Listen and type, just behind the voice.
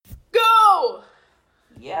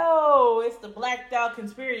Yo, it's the Blacked Out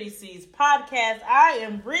Conspiracies podcast. I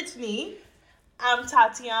am Brittany. I'm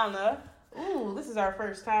Tatiana. Ooh, this is our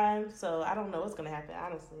first time, so I don't know what's going to happen.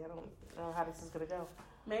 Honestly, I don't know how this is going to go.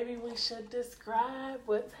 Maybe we should describe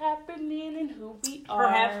what's happening and who we are.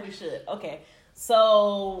 Perhaps we should. Okay,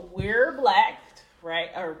 so we're blacked,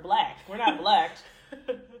 right? Or black. We're not blacked.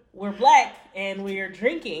 We're black, and we're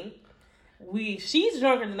drinking. She's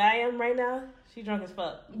drunker than I am right now. She's drunk as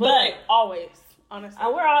fuck. But always,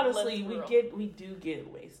 honestly. We do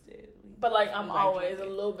get wasted. But I'm always a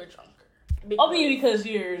little bit drunker. Because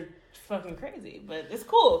you're fucking crazy, but it's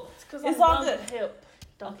cool. It's all good. Hip.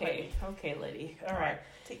 Okay, lady. All right.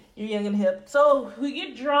 You're young and hip. So we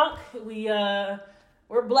get drunk. We're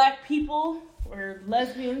black people. We're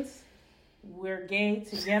lesbians. We're gay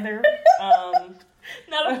together.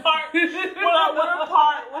 Not a part. We're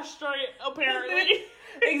apart. We're straight, apparently.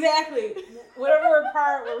 Exactly. Whatever we're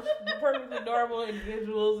apart, we're perfectly normal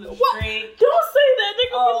individuals and straight. Don't say that. They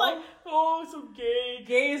could be like, oh, some gay.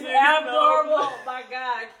 Gay is abnormal. Oh my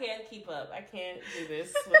God, I can't keep up. I can't do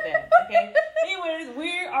this with that. Okay. Anyways,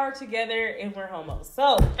 we are together and we're homos.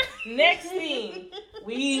 So next thing,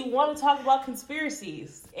 we want to talk about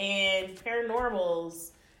conspiracies and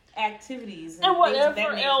paranormals. Activities and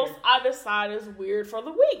whatever else I decide is weird for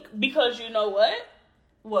the week, because you know what?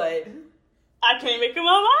 I can't make up my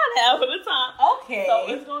mind half of the time. Okay, so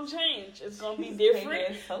it's gonna change. It's gonna be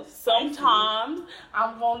different. Sometimes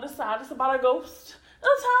I'm gonna decide it's about a ghost.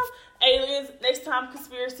 Other time aliens. Next time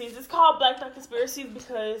conspiracies. It's called Blacked Out Conspiracies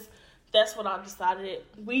because that's what I decided.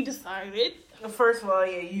 We decided. First of all,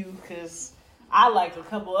 yeah, you, because I liked a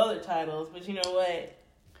couple other titles, but you know what?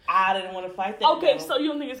 I didn't want to fight that. Okay, so you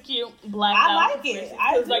don't think it's cute? Blacked Out. I like it.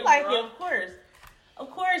 I do like it, of course. Of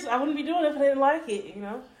course, I wouldn't be doing it if I didn't like it, you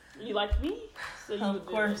know? You like me? So of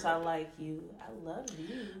course I like you. I love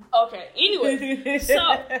you. Okay, anyway. So,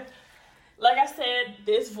 like I said,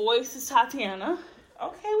 this voice is Tatiana.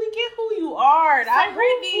 Okay, we get who you are. I'm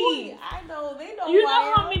Brittany. I know, they know. You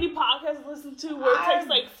know how many podcasts I listen to where it takes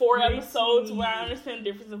like 4 episodes where I understand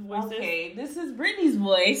the difference of voices? Okay, this is Brittany's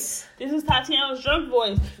voice. This is Tatiana's drunk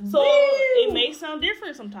voice. So it may sound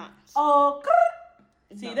different sometimes. Oh,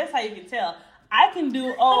 see, that's how you can tell. I can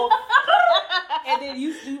do and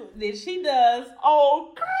then she does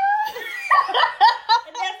and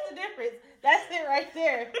that's the difference. That's it right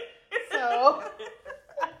there. So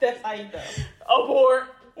that's how you know. Abort.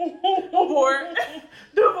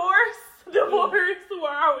 Divorce.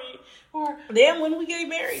 Where are we? Then when we get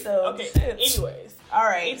married, though. Okay. Anyways. All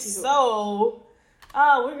right. So,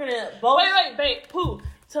 we're gonna both. Wait. Pooh.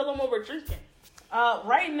 Tell them what we're drinking.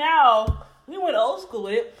 Right now we went old school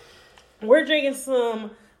with it. We're drinking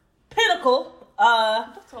some Pinnacle.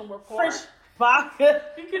 Fresh vodka.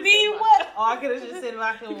 You could be what? Oh, I could have just said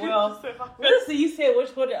vodka. Well, listen, you said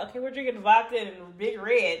which one? Okay, we're drinking vodka and Big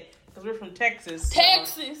Red because we're from Texas.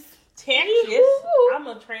 Texas. I'm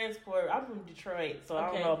a transport. I'm from Detroit, so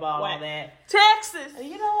I don't know about all that. Texas.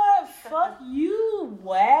 You know what? Fuck you,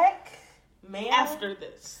 whack man. After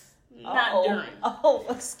this, not during. Oh,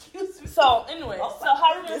 excuse me. So anyway, so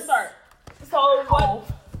how are we gonna start? So what?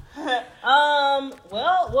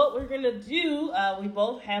 Well, what we're gonna do, we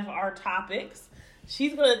both have our topics.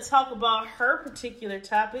 She's gonna talk about her particular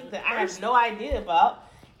topic that I have no idea about,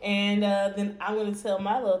 and then I'm gonna tell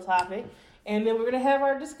my little topic, and then we're gonna have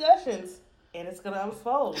our discussions, and it's gonna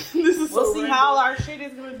unfold. We'll see how our shit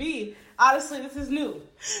is gonna be. Honestly, this is new.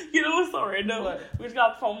 You know what's so random? We just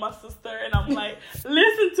got phone my sister, and I'm like,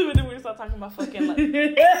 listen to it, and we start talking about fucking like.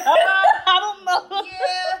 I don't know.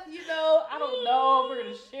 Yeah, I don't know if we're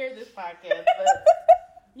gonna share this podcast, but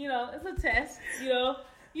it's a test.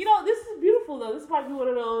 This is beautiful though. This might be one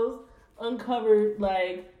of those uncovered,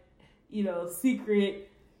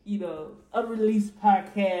 secret, unreleased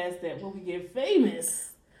podcasts that when we get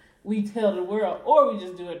famous, we tell the world, or we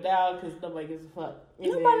just do it now because nobody gives a fuck.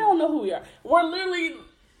 Nobody don't know who we are. We're literally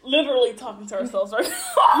talking to ourselves right now.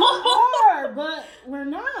 We are, but we're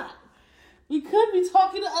not. We could be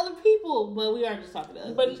talking to other people, but we aren't just talking to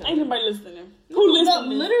other people. But ain't nobody listening. Who listening?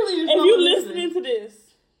 No, literally, if you listening to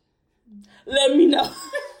this, let me know.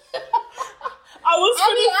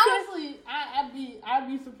 Honestly, I'd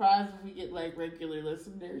be surprised if we get regular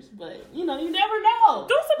listeners, but you never know.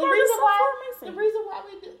 Don't surprise yourself. The reason why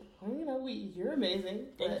we do. You're amazing.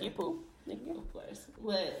 Thank you, Pooh. Thank you, of course.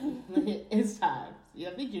 But it's time.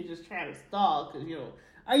 I think you're just trying to stall because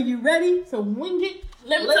are you ready to wing it?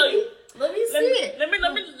 Let me tell you. Let me see it. Let me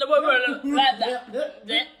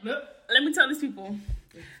tell these people.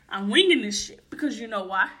 I'm winging this shit because you know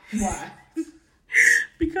why? Why?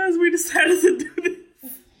 Because we decided to do this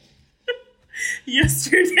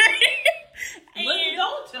yesterday.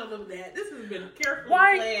 Don't them that. This has been carefully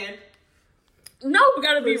planned. No, we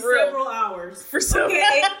gotta be real. Several hours. For several.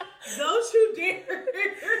 Okay, don't you dare.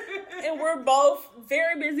 And we're both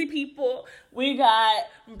very busy people. We got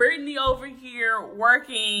Brittany over here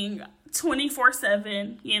working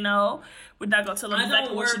 24/7. You know, we're not gonna tell them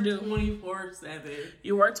exactly what you do. 24/7.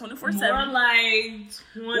 You work 24/7. More like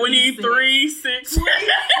 23/6.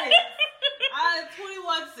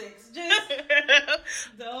 21/6.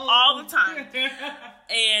 Just all the time.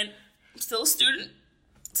 And I'm still a student,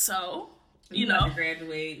 so. You know, to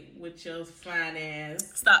graduate with your fine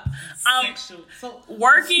ass. Stop.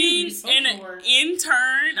 Working in an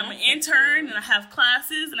intern. I'm an intern, and I have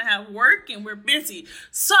classes, and I have work, and we're busy.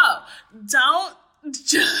 So don't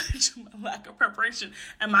judge my lack of preparation.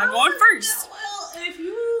 Am I going first? Well, if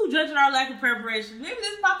you judging our lack of preparation, maybe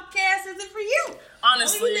this podcast isn't for you.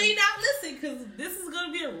 Honestly, maybe you not listen because this is going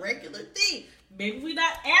to be a regular thing. Maybe we're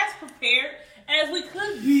not as prepared as we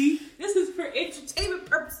could be. This is for entertainment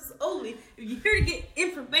purposes only. If you're here to get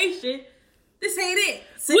information, this ain't it.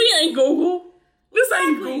 We ain't Google. This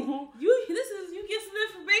ain't Google. You get some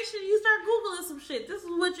information, you start Googling some shit. This is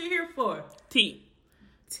what you're here for. Tea.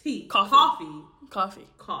 Coffee.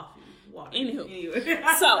 Water. Anyway.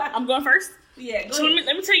 So, I'm going first? Yeah, go ahead.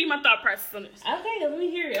 Let me tell you my thought process on this. Okay, let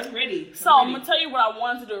me hear it. I'm ready. I'm going to tell you what I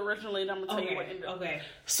wanted to do originally, and I'm going to tell you what ended up. Okay.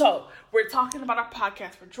 So, we're talking about our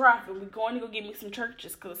podcast. We're driving. We're going to go get me some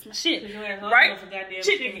churches because it's my shit. Right?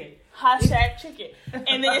 Chicken. #chicken.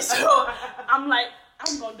 And then so, I'm like,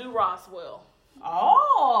 I'm going to do Roswell.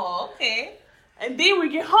 Oh, okay. And then we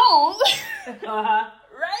get home.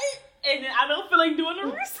 Right? And then I don't feel like doing the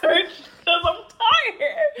research because I'm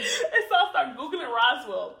tired. And so I start Googling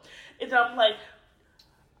Roswell. And I'm like,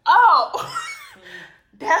 oh,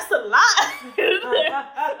 that's a lot. I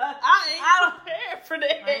ain't prepared for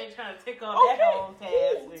that. I ain't trying to take on that whole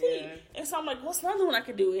task. And so I'm like, what's another one I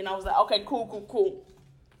could do? And I was like, okay, cool.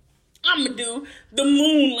 I'm going to do the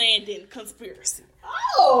moon landing conspiracy.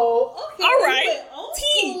 Oh, okay. All right.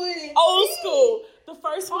 Old school. The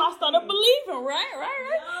first one I started believing, right?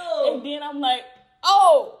 No. And then I'm like,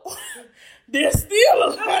 oh, there's still a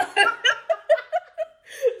lot.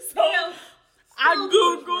 So I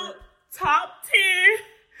Googled top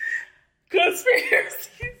 10 conspiracies.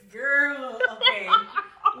 Girl, okay.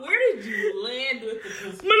 Where did you land with the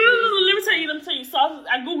conspiracy? No. Let me tell you. So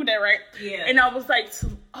I Googled that, right? Yeah. And I was like,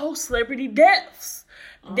 oh, celebrity deaths.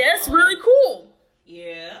 That's really cool.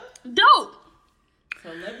 Yeah. Dope.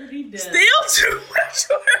 Celebrity deaths. Still too much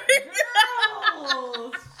work.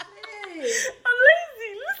 Oh, shit. I'm lazy.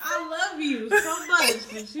 I love you so much,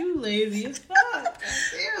 but you lazy as fuck.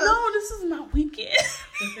 No, this is my weekend.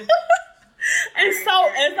 And so,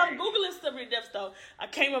 as I'm Googling celebrity deaths, though, I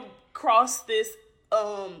came across this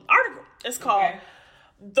article. It's called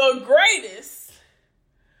The Greatest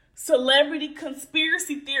Celebrity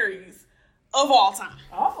Conspiracy Theories of All Time.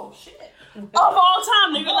 Oh, shit. Of all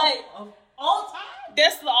time, nigga. Like, of all time?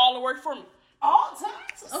 That's all the work for me. All time?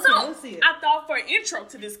 Okay, so, let's see it. I thought for an intro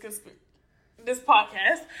to this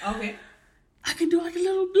podcast, okay, I could do like a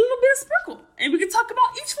little bit of sprinkle, and we could talk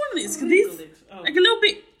about each one of these, cause these like a little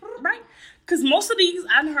bit, right? Because most of these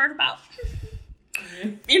I've heard about.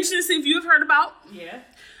 Interested to see if you've heard about. Yeah.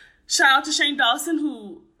 Shout out to Shane Dawson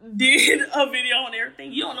who did a video on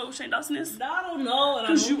everything. You don't know who Shane Dawson is? No, I don't know, and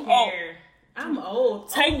I don't care. Old. I'm old.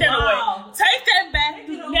 Take that away. Take that back.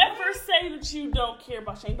 Never say that you don't care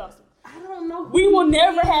about Shane Dawson. I don't know. We will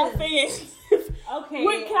never have fans. Okay.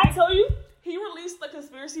 Wait, can I tell you? He released the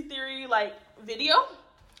conspiracy theory video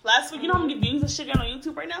last week. You know how many views this shit got on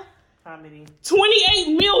YouTube right now? How many?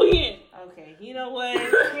 28 million. Okay, you know what?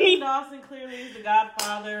 Shane Dawson clearly is the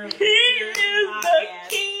godfather of He is the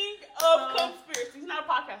king of conspiracy. He's not a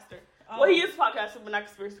podcaster. Well, he is a podcaster, but not a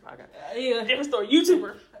conspiracy podcaster. Yeah. Different story.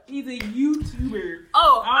 YouTuber. He's a YouTuber.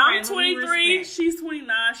 Oh, I'm 23. She's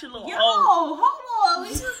 29. She's a little old. Hold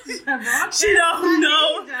on. She don't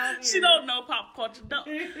know. She don't know pop culture.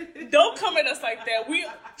 Don't come at us like that.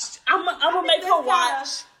 I'm gonna make her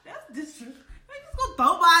watch. That's just. I'm just gonna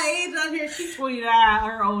throw my age out here. She's 29.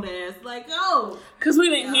 Her old ass. Like, oh. Cause we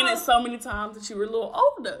didn't hint it so many times that you were a little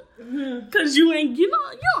older. Mm-hmm. Cause you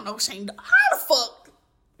don't know Shane. How the fuck?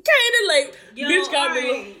 Okay, bitch got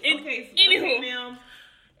me.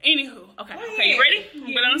 Anywho, okay, you ready?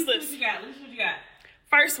 Yeah, but let's see what you got.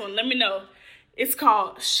 First one, let me know. It's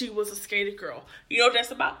called She Was a Skater Girl. You know what that's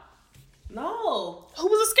about? No. Who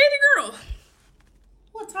was a skater girl?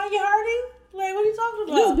 What, Tanya Harding? Like, what are you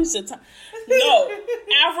talking about? This bitch No,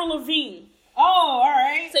 Avril Lavigne. Oh, all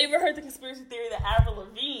right. So you ever heard the conspiracy theory that Avril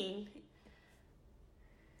Lavigne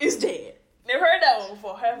is dead? Never heard that one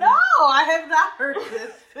before, have you? No, I have not heard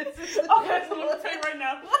this. Okay, so let me tell you right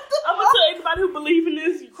now. I'm gonna tell anybody who believes in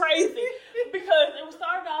this, you crazy. Because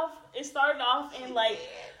it started off in like,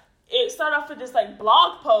 it started off with this like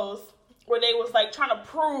blog post where they was like trying to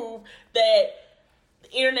prove that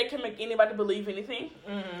the internet can make anybody believe anything,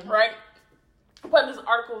 right? But this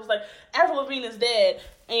article was like, Avril Lavigne is dead,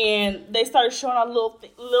 and they started showing out little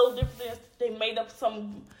different things. They made up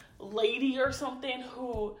some lady or something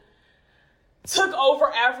who took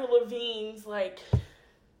over Avril Lavigne's like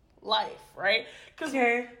life, right? Because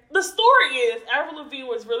the story is Avril Lavigne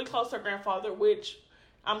was really close to her grandfather, which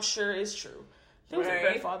I'm sure is true. It was her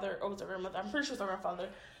grandfather, or was her grandmother? I'm pretty sure it was her grandfather.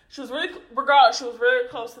 She was really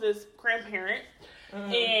close to this grandparent,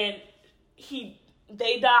 and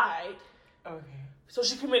they died. Okay. So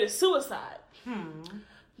she committed suicide.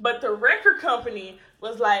 But the record company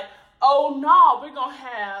was like, "Oh no, we're gonna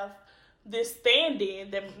have this stand-in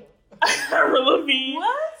that Avril Lavigne."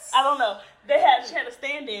 What? I don't know. She had a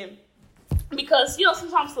stand-in because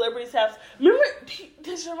sometimes celebrities have. Remember,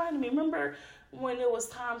 this reminded me. Remember when it was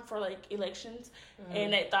time for like elections,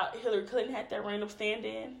 and they thought Hillary Clinton had that random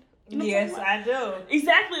stand-in. Yes, I do.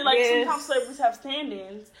 Exactly. Like sometimes celebrities have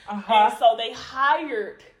stand-ins, and so they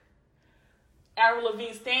hired Avril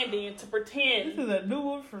Lavigne stand-in to pretend. This is a new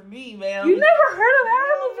one for me, man. You never heard of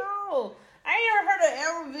Avril Lavigne? No. I ain't ever heard of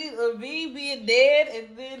Avril Lavigne being dead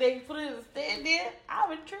and then they put it in a stand-in.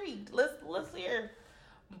 I'm intrigued. Let's hear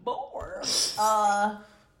more. I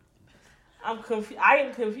am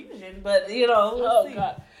confusion, but let's see.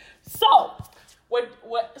 God. So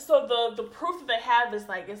so the proof that they have is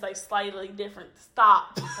like it's like slightly different.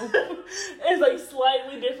 Stop. It's like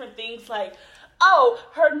slightly different things like, oh,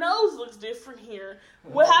 her nose looks different here.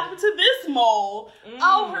 What happened to this mole?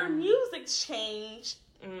 Oh, her music changed.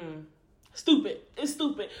 Stupid. It's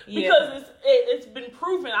stupid. Because it's been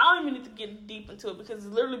proven. I don't even need to get deep into it because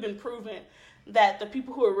it's literally been proven that the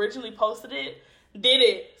people who originally posted it did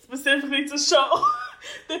it specifically to show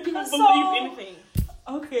that people believe anything.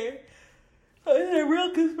 Okay. So is it a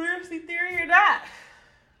real conspiracy theory or not?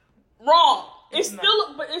 Wrong. It's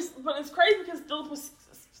still, but it's crazy because it's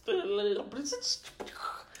still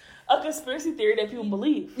a conspiracy theory that people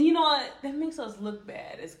believe. You know what? That makes us look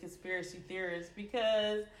bad as conspiracy theorists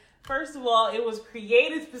because, first of all, it was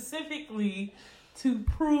created specifically to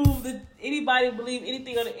prove that anybody believe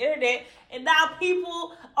anything on the internet, and now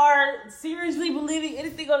people are seriously believing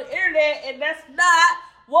anything on the internet, and that's not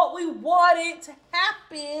what we wanted to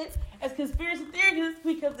happen as conspiracy theorists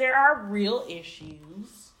because there are real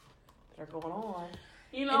issues that are going on.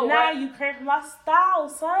 You know, and now you cramp my style,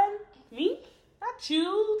 son. Me? Not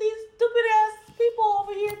you. These stupid ass people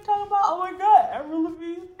over here talking about, oh my God, Avril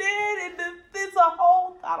Lavigne's dead, and it's a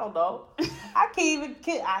whole, I don't know. I can't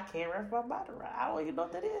wrap my mind around. I don't even know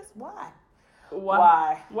what that is. Why?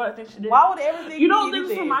 What I think she did. Why would everything You know what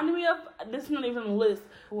this reminded me of? This is not even on the list.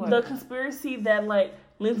 What? The conspiracy that like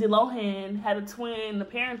Lindsay Lohan had a twin in the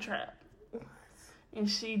Parent Trap. What? And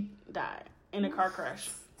she died in a car crash.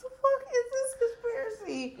 What the fuck is this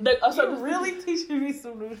conspiracy? You're really teaching me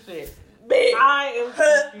some new shit. Big. I am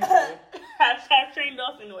confused. Hashtag trained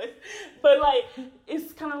off anyways. But like,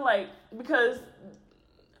 it's kind of like, because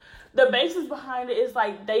the basis behind it is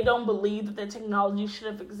like, they don't believe that the technology should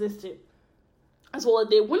have existed as well it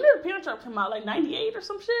did. When did the Parent Trap come out? Like 98 or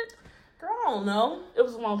some shit? Girl, I don't know. It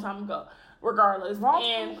was a long time ago. Regardless.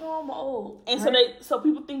 I'm old. And right? so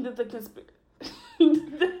people think that the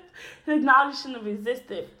technology shouldn't have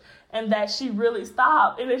existed. And that she really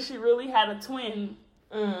stopped. And that she really had a twin.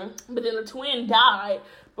 But then the twin died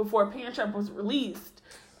before Parent Trap was released,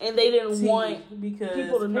 and they didn't want because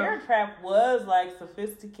people to know. Parent Trap was like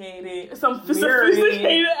sophisticated,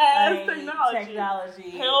 sophisticated ass technology.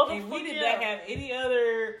 Hell, and we did not have any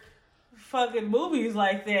other fucking movies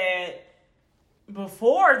like that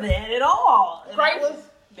before that at all. Crazy.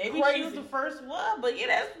 Maybe she was the first one, but yeah,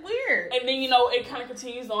 that's weird. And then it kind of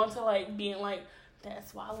continues on to like being like.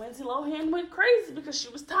 That's why Lindsay Lohan went crazy, because she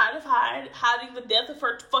was tired of hiding the death of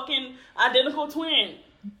her fucking identical twin.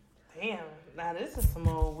 Damn, now this is some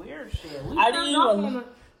old weird shit. We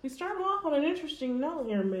started off on an interesting note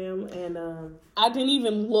here, ma'am, and I didn't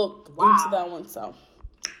even look into that one, so.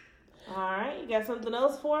 Alright, you got something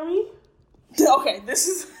else for me? Okay, this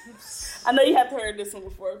is... I know you have heard this one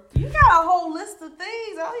before. You got a whole list of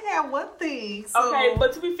things. I only have one thing, so... Okay,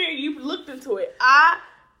 but to be fair, you looked into it. I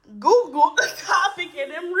Googled the topic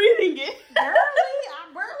and I'm reading it. I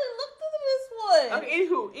barely looked into this one. Okay,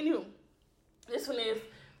 anywho. This one is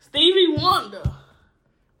Stevie Wonder.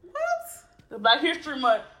 What? The Black History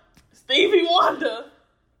Month. Stevie Wonder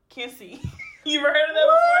can see. You ever heard of that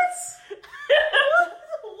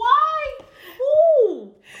before? Why?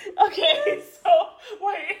 Who? Okay, so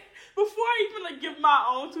wait. my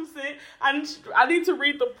own 2 cents. I need to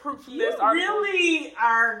read the proof from this article.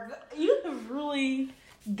 You have really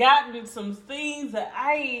gotten some things that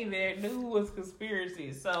I even knew was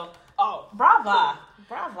conspiracies. So, brava.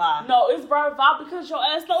 No, it's brava because your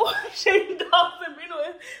ass know Shane Dawson.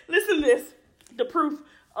 Anyway, listen to this. The proof,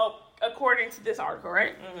 according to this article,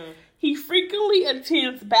 right? Mm-hmm. He frequently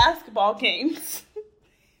attends basketball games.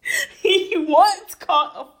 He once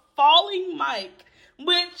caught a falling mic,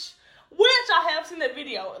 which I have seen that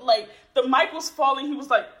video. Like, the mic was falling. He was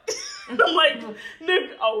like, I'm like,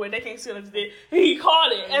 nigga. Oh, wait, they can't see what I did. He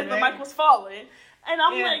caught it as the mic was falling. And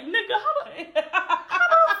I'm like, nigga, how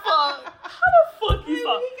the fuck you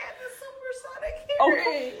saw? He got the supersonic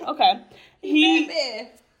hearing. Okay.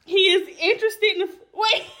 He is interested in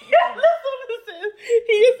wait. Listen to this.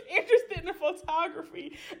 He is interested in photography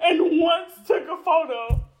and once took a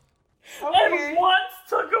photo. Okay.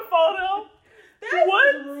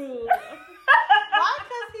 That's rude. Why?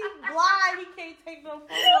 Because he's blind. He can't take no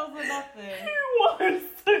photos or nothing. He once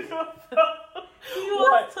took a photo. He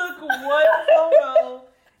once took one photo.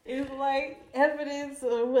 It's like evidence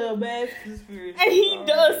of a mass conspiracy. And he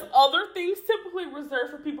does other things typically reserved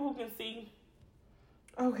for people who can see.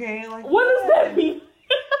 Okay, like what does that mean?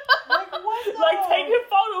 Like what? Though? Like taking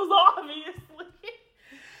photos, obviously.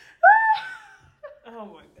 Oh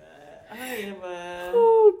my god,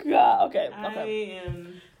 Oh god. Okay. I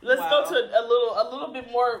am. Let's go to a little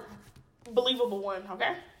bit more believable one.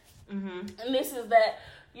 Okay. Mhm. And this is that.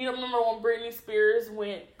 You remember when Britney Spears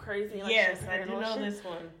went crazy? Like, yes, I do know this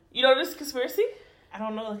one. You know this conspiracy? I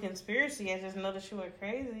don't know the conspiracy. I just know that she went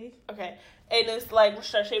crazy. Okay. And it's like when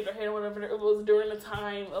she shaved her head or whatever. It was during the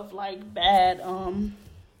time of like bad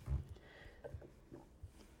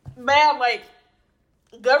like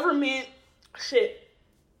government shit.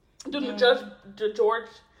 During the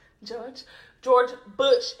George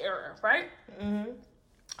Bush era, right? Mm-hmm.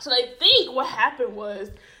 So they think what happened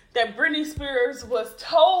was that Britney Spears was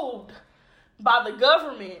told by the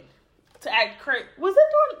government to act crazy. Was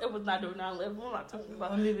it during? It was not during 9/11. I'm not talking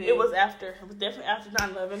about. It was after. It was definitely after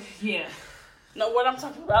 9/11. Yeah. Know what I'm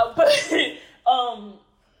talking about, but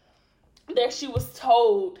that she was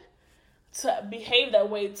told to behave that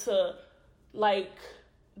way to like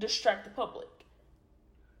distract the public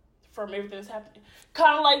from everything that's happening.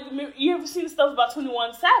 Kind of like, you ever seen the stuff about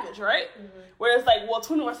 21 Savage, right? Mm-hmm. Where it's like, well,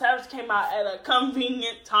 21 Savage came out at a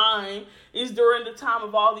convenient time. It's during the time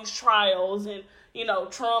of all these trials and, you know,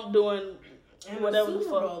 Trump doing and whatever the fuck.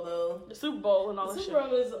 Super Bowl, though. The Super Bowl and all that shit. The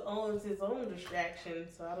Super Bowl is his own distraction,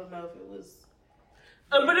 so I don't know if it was...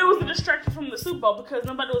 but it was a distraction from the Super Bowl because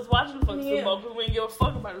nobody was watching the fucking Super Bowl because we didn't give a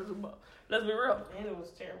fuck about the Super Bowl. Let's be real. And it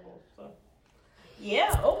was terrible, so...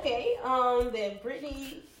 Yeah, okay. That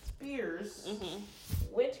Britney Spears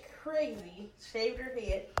went crazy, shaved her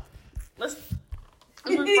head. Let's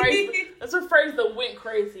rephrase the went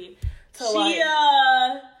crazy. She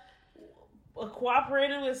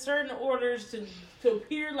cooperated with certain orders to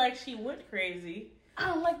appear like she went crazy. I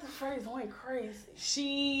don't like the phrase went crazy.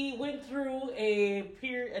 She went through a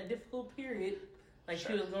difficult period. Like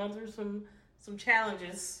she was going through some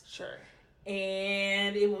challenges. Sure.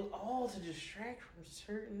 And it was all to distract from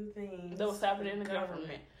certain things that was happening in the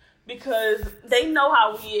government. Because they know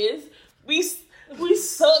how we is. We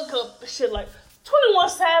suck up shit like 21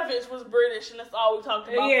 Savage was British and that's all we talked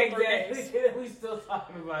about for 3 days. We still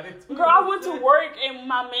talking about it. Girl, I went to work and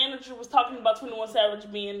my manager was talking about 21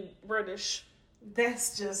 Savage being British.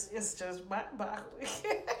 It's just mind-boggling.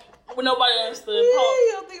 When nobody understood.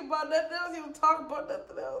 You don't think about nothing else. You don't talk about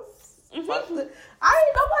nothing else. Nobody was even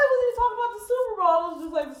talking about the Super Bowl. It was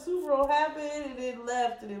just like the Super Bowl happened and it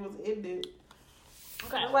left and it was ended.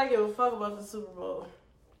 Okay. Nobody give a fuck about the Super Bowl.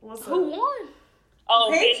 Who won? Oh,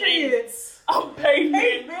 Patriots. Oh, Peyton.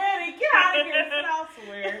 Hey, Manny, get out of here. Sit out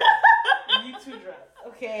somewhere. You two drunk.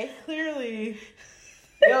 Okay, clearly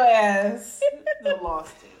your ass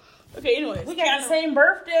lost it. Okay, anyways. We got the same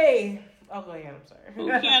birthday. Oh, go ahead. I'm sorry. Who,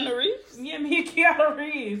 Keanu Reeves? Yeah, me and Keanu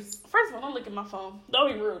Reeves. First of all, don't look at my phone.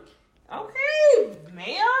 Don't be rude. Okay,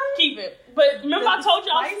 man. Keep it. But remember I told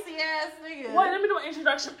y'all. Spicy ass nigga. Wait, let me do an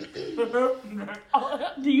introduction.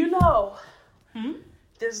 Do you know?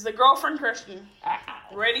 This is the girlfriend Christian.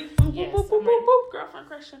 Ready? Yes, boop, boop, boop, boop. Girlfriend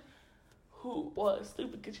Christian. Who was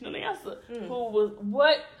stupid? Because you know the answer.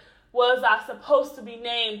 What was I supposed to be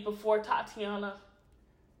named before Tatiana?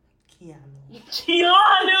 Keanu. You're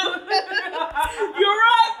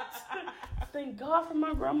right. Thank God for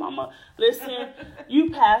my grandmama. Listen, you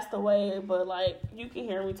passed away, but like you can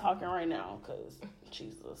hear me talking right now because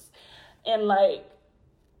Jesus. And like,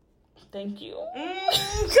 thank you.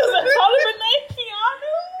 Because I called him a name,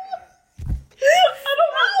 Keanu. I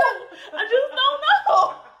don't know. I just don't know.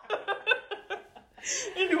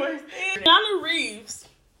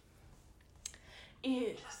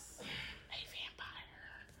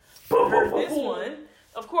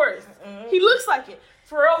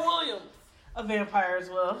 Williams. A vampire as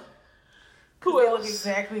well. Who they else? look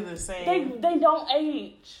exactly the same. They don't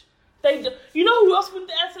age. They do. You know who else went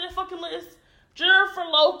to add to that fucking list? Jennifer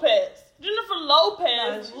Lopez. Jennifer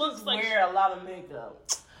Lopez looks like wear a lot of makeup.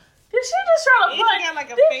 Did she just try to She got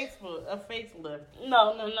like a facelift.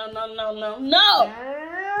 No.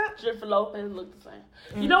 Jennifer Lopez look the same.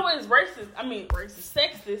 You know what is racist? I mean,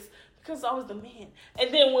 sexist, because it's always the men.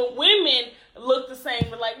 And then when women look the same,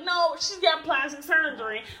 they're like, no, she's got plastic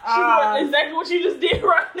surgery. She's doing exactly what you just did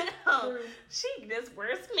right now. She just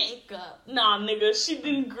wears makeup. Nah, nigga, she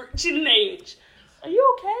didn't age. Are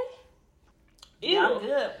you okay? Yeah, I'm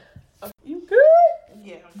good. You good?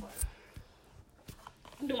 Yeah, I'm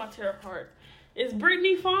fine. Do my tarot card. Is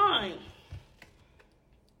Brittany fine?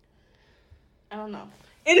 I don't know.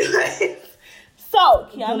 Anyways, so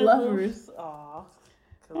Keanu the lovers. Aww.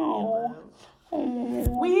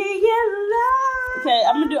 We in love. Okay,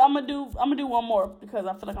 I'm gonna do one more because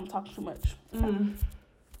I feel like I'm talking too much.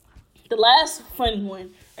 The last funny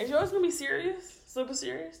one. Is yours gonna be serious? Super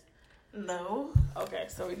serious? No. Okay,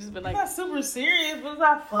 so we just been like, it's not super serious, but it's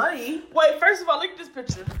not funny. Wait, first of all, look at this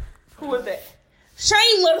picture. Who is that?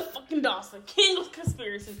 Shane motherfucking Dawson, king of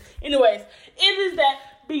conspiracies. Anyways, it is that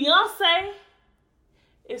Beyonce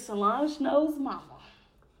is Solange Knowles' mama.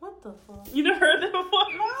 What the fuck? You never heard that before?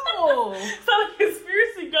 No. So the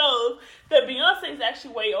conspiracy goes that Beyonce is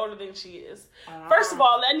actually way older than she is. First of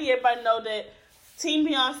all, let everybody know that Team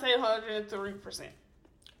Beyonce 103%.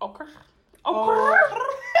 Okay.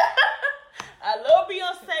 I love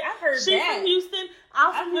Beyonce. I heard She's that. from Houston.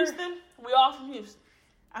 I'm from Houston. We all from Houston.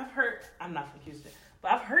 I'm not from Houston,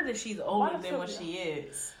 but I've heard that she's older than what she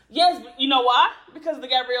is. Yes, but you know why? Because of the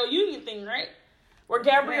Gabrielle Union thing, right? Where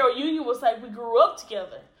Gabrielle Union was like, we grew up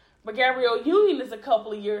together. But Gabrielle Union is a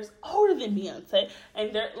couple of years older than Beyonce.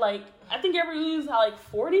 And they're like, I think Gabrielle Union's like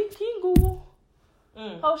 40. Can you Google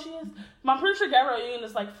how she is? I'm pretty sure Gabrielle Union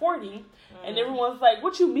is like 40. And everyone's like,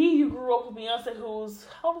 what you mean you grew up with Beyonce who's,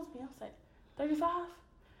 how old is Beyonce? 35?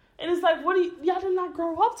 And it's like, y'all did not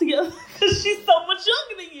grow up together because she's so much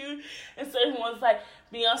younger than you. And so everyone's like,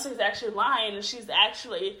 Beyonce's actually lying and she's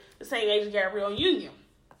actually the same age as Gabrielle Union.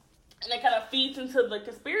 And it kind of feeds into the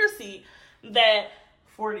conspiracy that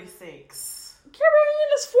 46. Gabrielle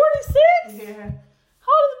Union is 46? Yeah.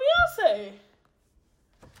 How old is Beyonce?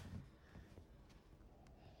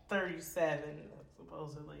 37,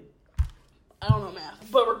 supposedly. I don't know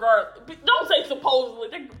math. But regardless, don't say supposedly.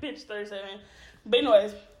 That bitch 37. But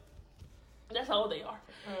anyways, that's how old they are.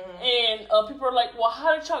 And people are like, well,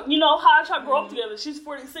 how did y'all grow up together? She's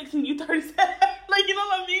 46 and you 37. Like, you know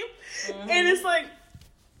what I mean? And it's like,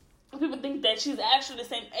 people think that she's actually the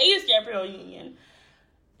same age as Gabrielle Union.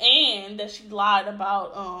 And that she lied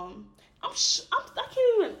about, I can't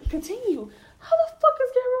even continue. How the fuck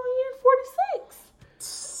is Gabrielle Union 46?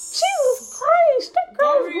 Jesus Christ, that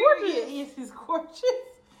girl's gorgeous. Yes, she's gorgeous.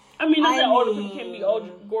 I mean, not that older people can be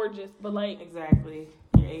gorgeous, but like... Exactly.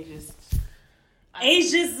 Your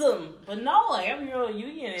ageism. But no, like, Gabrielle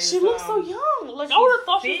Union is... She looks so young. Like, I would have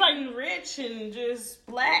thought she was like... rich and just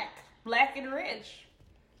black. Black and rich.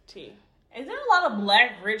 T. Is there a lot of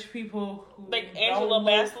black rich people who... Like Angela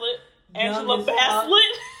Bassett? Angela Angela Bassett.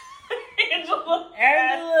 Angela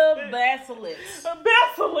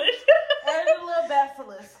Bassett.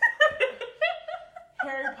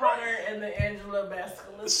 Harry Potter and the Angela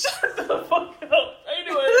Bassett. Shut the fuck up.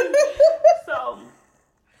 Anyway, so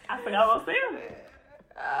I forgot what I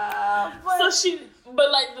was saying. But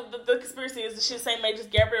like the conspiracy is that she's the same age as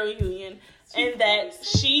Gabrielle Union, and that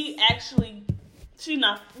she's not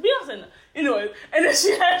Beyonce. No. Anyway, and that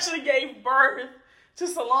she actually gave birth to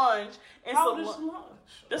Solange. And How old is Solange?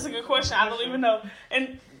 That's a good question. I don't even know.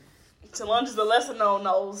 And Solange is a lesser known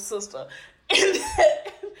Knowles sister, and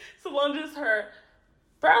Solange is her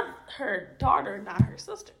daughter, not her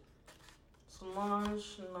sister.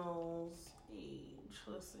 Solange Knowles' age.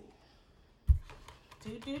 Let's see.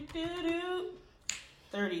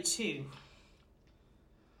 32.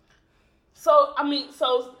 So I mean,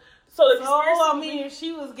 so the conspiracy. If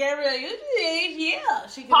she was Gabrielle Union's age, yeah,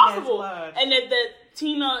 she could possible. And that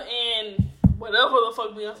Tina and whatever the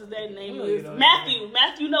fuck Beyonce's dad's name is,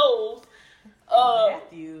 Matthew Knowles.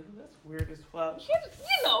 Matthew, that's weird as fuck. You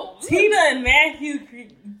know, Tina and Matthew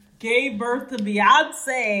gave birth to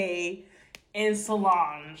Beyonce and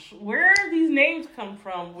Solange. Where do these names come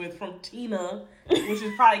from? From Tina, which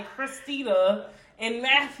is probably Christina, and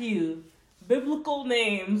Matthew, biblical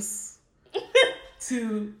names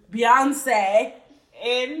to Beyonce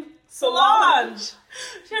and Solange.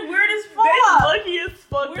 Shit, weird as fuck. They lucky as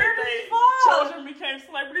fuck Weird that as they fuck. children became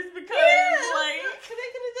celebrities because They could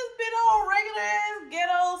have just been on regular ass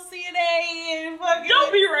ghetto CNA and fucking.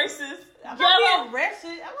 Don't be racist. I'm not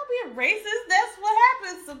being racist. That's what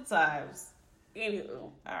happens sometimes. Anywho.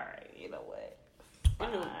 Alright, you know what?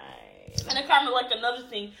 Anyway. Fine. And it kind of like another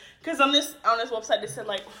thing, because on this website they said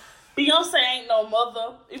like Beyonce ain't no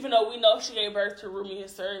mother, even though we know she gave birth to Rumi and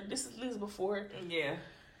Sir. This is before. Yeah.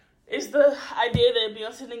 It's the idea that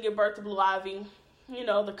Beyonce didn't give birth to Blue Ivy. You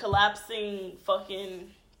know, the collapsing fucking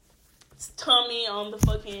tummy on the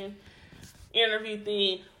fucking interview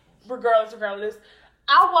thing. Regardless.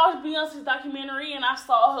 I watched Beyonce's documentary and I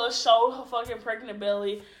saw her show her fucking pregnant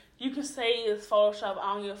belly. You can say it's Photoshop.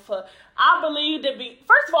 I don't give a fuck. I believe that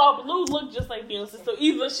first of all, Blue looked just like Beyonce. So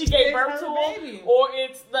either she gave birth to him or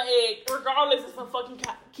it's the egg. Regardless, it's a fucking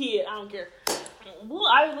kid. I don't care. Blue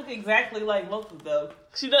Ivy look exactly like Loki though.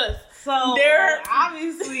 She does. So they're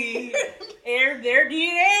obviously their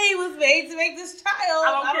DNA was made to make this child.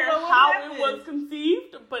 I don't care how it was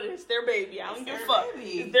conceived, but it's their baby. I don't give a fuck.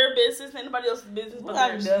 It's their business. Anybody else's business. Blue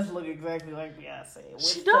Ivy does look exactly like Beyonce.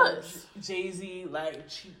 She does. Jay-Z like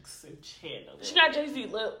cheeks and chin. She got Jay-Z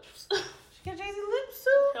lips. She got Jay-Z lips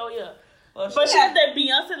too. Hell yeah. Well, but she got that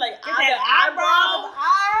Beyonce like eyebrows,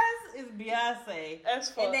 eyes is Beyonce. That's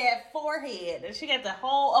fuck. And that forehead, and she got the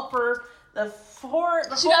whole upper, she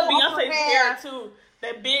got Beyonce's hair too.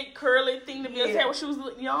 That big curly thing that Beyonce had when she was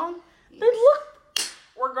young. They look.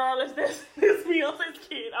 Regardless, this Beyonce's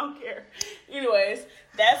kid. I don't care. Anyways,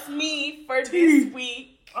 that's me for this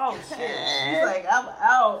week. Oh shit! She's like, I'm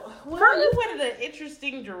out. Well, you went in an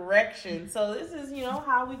interesting direction. So this is,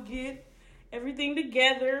 how we get everything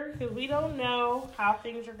together, because we don't know how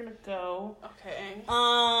things are gonna go. Okay.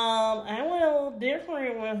 I went a little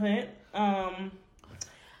different with it.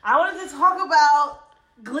 I wanted to talk about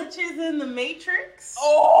glitches in the Matrix.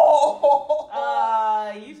 Oh.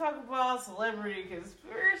 You talk about celebrity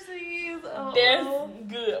conspiracies. That's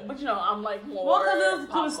good, but I'm like more. Well, because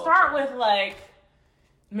it was to start with like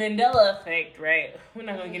Mandela effect, right? We're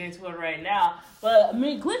not gonna get into it right now, but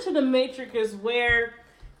glitch in the Matrix is where.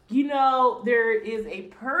 There is a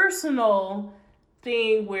personal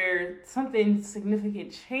thing where something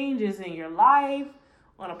significant changes in your life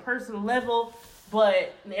on a personal level,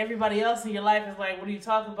 but everybody else in your life is like, what are you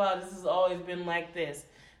talking about? This has always been like this.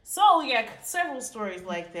 So we got several stories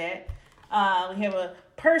like that. We have a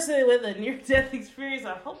person with a near-death experience.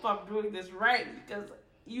 I hope I'm doing this right, because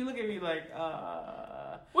you look at me like,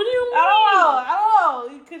 what do you mean? I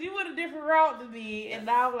don't know. Because you went a different route than me, and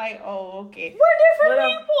now I'm like, oh, okay. We're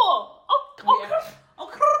different people.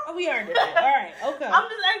 Okay. We are different. All right. Okay. I'm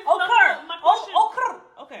just asking. My question.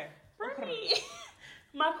 Okay.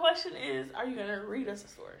 My question is, are you gonna read us a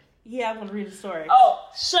story? Yeah, I'm gonna read a story. Oh,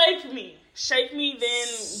 shake me, then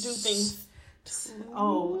do things.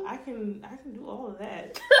 Oh, I can do all of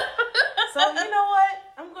that. So you know what?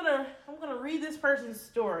 I'm gonna read this person's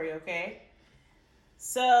story. Okay.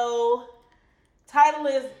 So, title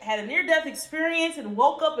is, had a near-death experience and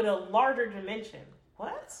woke up in a larger dimension.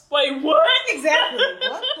 What? Wait, what? Exactly.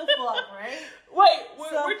 What the fuck, right? Wait,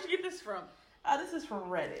 where'd you get this from? This is from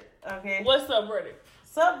Reddit, okay? What's subreddit?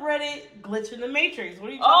 Subreddit, Glitch in the Matrix. What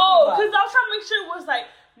are you talking about? Oh, because I was trying to make sure it was like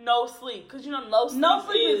no sleep. Because no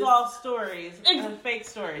sleep is all stories. Fake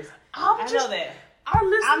stories. I know that. Our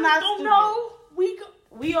listeners don't know.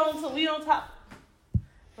 We on top.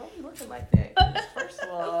 Don't be looking like that. First of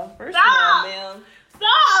all, ma'am.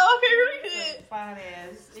 Stop. Okay, read it. Fine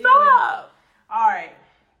ass. Stop. Anyway. All right.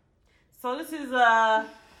 So this is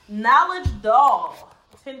Knowledge Doll.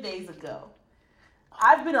 10 days ago.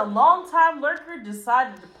 I've been a long-time lurker,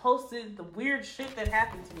 decided to post the weird shit that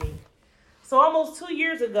happened to me. So almost 2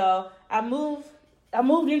 years ago, I moved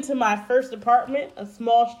into my first apartment, a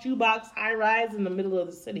small shoebox high-rise in the middle of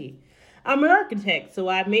the city. I'm an architect, so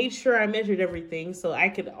I made sure I measured everything so I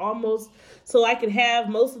could have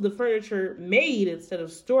most of the furniture made instead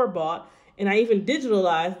of store-bought, and I even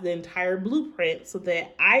digitalized the entire blueprint so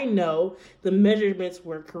that I know the measurements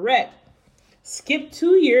were correct. Skipped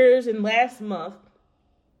 2 years, and last month,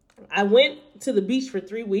 I went to the beach for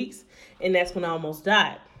 3 weeks, and that's when I almost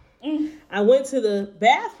died. I went to the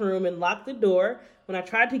bathroom and locked the door. When I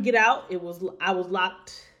tried to get out, I was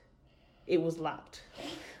locked. It was locked.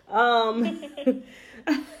 I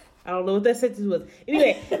don't know what that sentence was.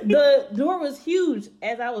 Anyway, the door was huge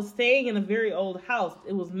as I was staying in a very old house.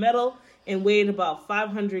 It was metal and weighed about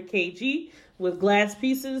 500 kg with glass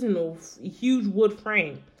pieces and a huge wood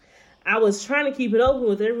frame. I was trying to keep it open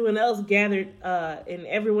with everyone else gathered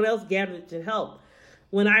to help.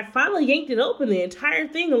 When I finally yanked it open, the entire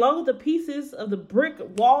thing, along with the pieces of the brick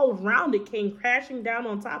wall around it, came crashing down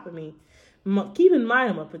on top of me. Keep in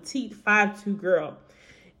mind, I'm a petite 5'2" girl.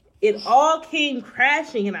 It all came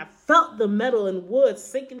crashing, and I felt the metal and wood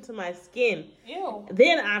sink into my skin. Ew.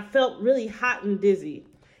 Then I felt really hot and dizzy.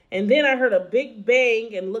 And then I heard a big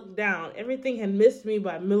bang and looked down. Everything had missed me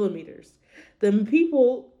by millimeters. The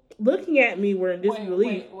people looking at me were in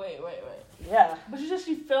disbelief. Wait. Yeah. But you said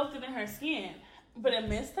she felt it in her skin. But it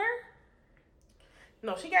missed her?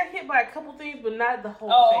 No, she got hit by a couple things, but not the whole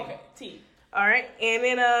thing. Oh, okay. T. All right. And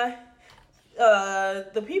then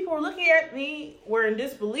the people were looking at me were in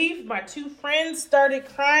disbelief. My two friends started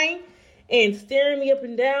crying and staring me up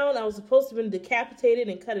and down. I was supposed to have been decapitated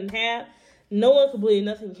and cut in half. No one could believe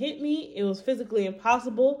nothing hit me. It was physically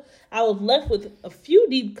impossible. I was left with a few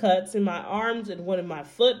deep cuts in my arms and one in my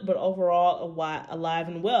foot, but overall alive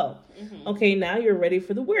and well. Mm-hmm. Okay, now you're ready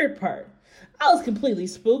for the weird part. I was completely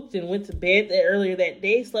spooked and went to bed earlier that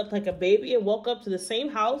day, slept like a baby, and woke up to the same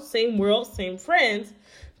house, same world, same friends,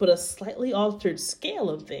 but a slightly altered scale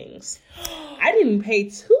of things. I didn't pay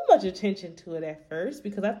too much attention to it at first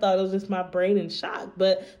because I thought it was just my brain in shock,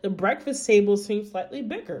 but the breakfast table seemed slightly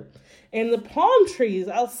bigger, and the palm trees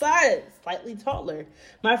outside slightly taller.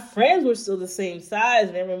 My friends were still the same size,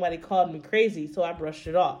 and everybody called me crazy, so I brushed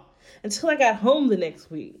it off until I got home the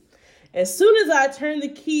next week. As soon as I turned the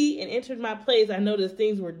key and entered my place, I noticed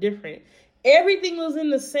things were different. Everything was in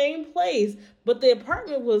the same place, but the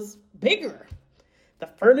apartment was bigger. The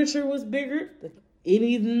furniture was bigger,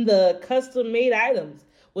 even the custom-made items.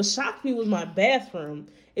 What shocked me was my bathroom.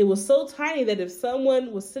 It was so tiny that if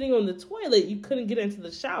someone was sitting on the toilet, you couldn't get into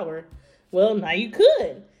the shower. Well, now you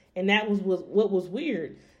could. And that was what was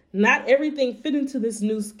weird. Not everything fit into this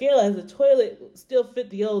new scale, as the toilet still fit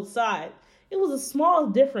the old side. It was a small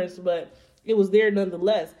difference, but it was there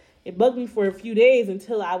nonetheless. It bugged me for a few days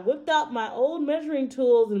until I whipped out my old measuring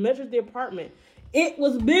tools and measured the apartment. It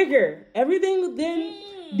was bigger. Everything was then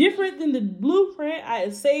different than the blueprint I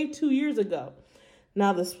had saved 2 years ago.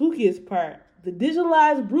 Now the spookiest part. The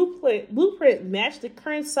digitalized blueprint matched the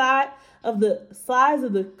current size of the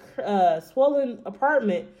swollen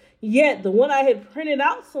apartment, yet the one I had printed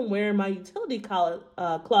out somewhere in my utility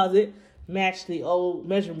closet matched the old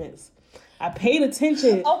measurements. I paid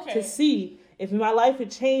attention to see if my life had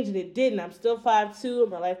changed, and it didn't. I'm still 5'2",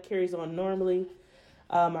 and my life carries on normally.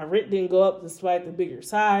 My rent didn't go up despite the bigger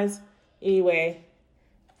size. Anyway,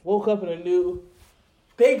 woke up in a new,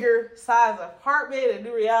 bigger size apartment, a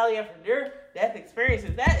new reality after near-death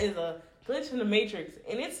experiences. That is a glitch in the matrix,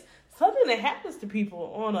 and it's something that happens to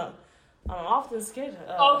people on an often schedule.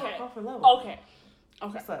 Often level. Okay.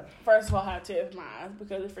 What's up? First of all, I had tears in my eyes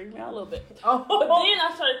because it freaked me out a little bit. But then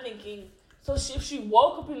I started thinking, so if she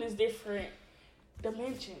woke up in this different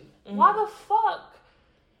dimension, why the fuck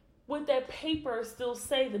would that paper still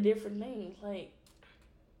say the different names? Like,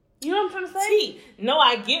 you know what I'm trying to say? No,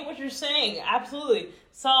 I get what you're saying. Absolutely.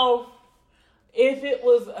 So, if it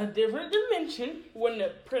was a different dimension, when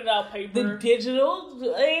the printed out paper, the digital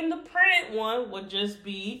and the printed one would just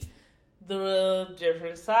be the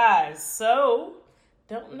different size. So,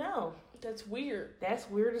 don't know. That's weird. That's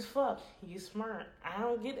weird as fuck. You smart. I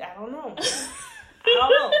don't know. I don't know.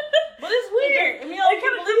 But it's weird. I mean, like,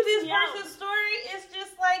 you believe this person's story. It's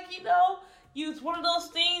just like, it's one of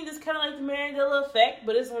those things. It's kind of like the Mandela effect,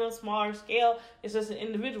 but it's on a smaller scale. It's just an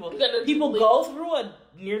individual. People go through a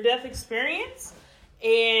near-death experience,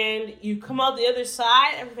 and you come out the other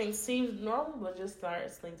side. Everything seems normal, but just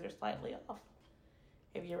things are slightly off.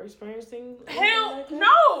 Have you ever experienced things? Hell, like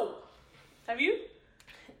no. Have you?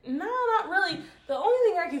 No, not really. The only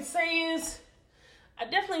thing I can say is I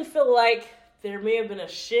definitely feel like there may have been a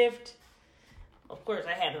shift. Of course,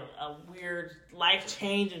 I had a weird life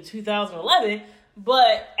change in 2011,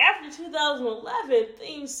 but after 2011,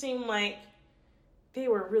 things seemed like they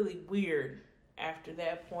were really weird after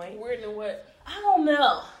that point. Weird in what? I don't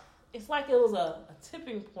know. It's like it was a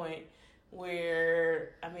tipping point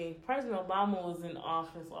where, President Obama was in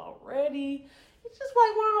office already. It's just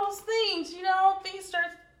like one of those things, things start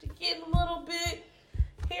to get a little bit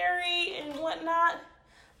hairy and whatnot.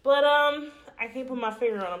 But, I can't put my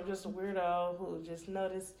finger on it. I'm just a weirdo who just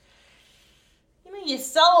noticed, your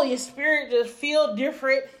soul, your spirit just feel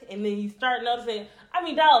different. And then you start noticing,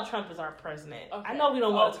 Donald Trump is our president. Okay. I know we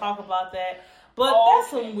don't want to talk about that, but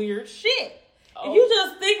that's some weird shit. If you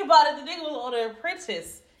just think about it, the nigga was on The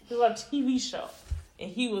Apprentice. He was on a TV show.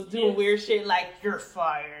 And he was doing weird shit like, you're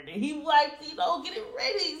fired. And he was like, get it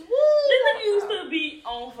ready. Woo! This nigga used to be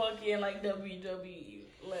on fucking, like, WWE.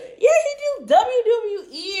 Like. Yeah, he do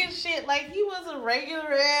WWE and shit. Like, he was a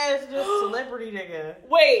regular ass just celebrity nigga.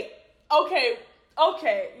 Wait, okay.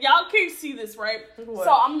 Okay, y'all can't see this, right? What?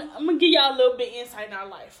 So I'm gonna give y'all a little bit insight in our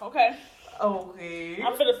life, okay? Okay.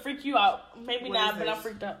 I'm finna freak you out. Maybe What not, is but this? I'm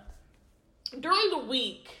freaked out. During the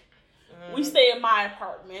week, we stay in my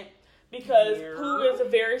apartment because Pooh is a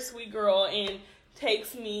very sweet girl and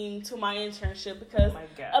takes me to my internship because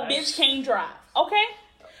a bitch can't drive. Okay?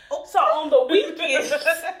 So on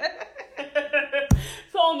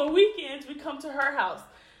the weekends, we come to her house,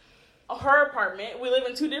 her apartment. We live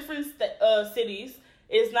in two different cities.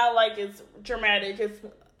 It's not like it's dramatic. It's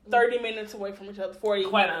 30 minutes away from each other. 40.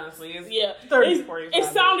 Quite minutes. honestly, it's 30, 45 It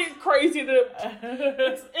sounded crazy.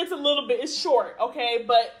 It's a little bit. It's short, okay?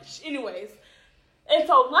 But anyways, and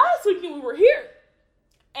so last weekend we were here,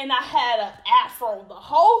 and I had an afro the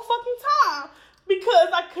whole fucking time because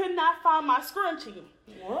I could not find my scrunchie.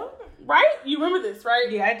 What? Right? You remember this, right?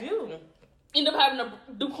 Yeah, I do. End up having to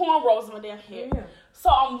do cornrows in my damn head. Yeah. So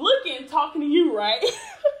I'm looking, talking to you, right?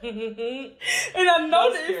 And I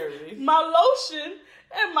noticed my lotion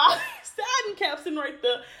and my satin cap sitting right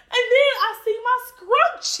there. And then I see my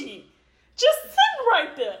scrunchie just sitting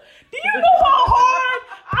right there. Do you know how hard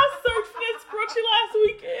I searched for that scrunchie last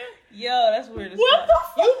weekend? Yo, that's weird as What the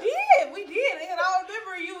fuck? You did. We did. And I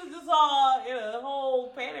remember you was just all in a whole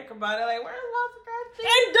panic about it. Like, where's my scrunchie?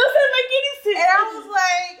 It doesn't make any sense. And I was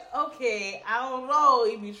like, okay, I don't know.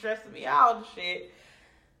 You be stressing me out and shit.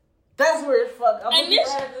 That's weird as fuck. And it's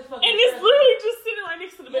literally just sitting right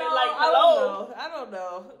next to the bed, like, hello. I don't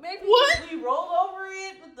know. Maybe What? we rolled over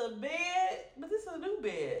it with the bed, but this is a new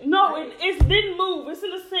bed. No, right? it didn't move. It's in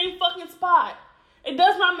the same fucking spot. It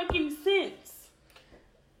does not make any sense.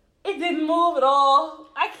 It didn't move at all.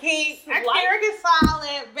 I can't reconcile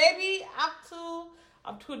that, baby.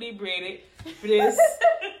 I'm too inebriated for this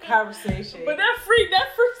conversation. But that freaks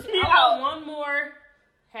me I out. want one more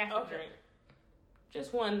half a drink.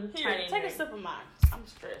 Just one tiny Take drink. a sip of mine. I'm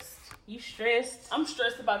stressed. You stressed? I'm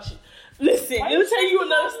stressed about you. Listen, let me tell you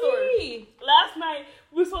another story. Last night,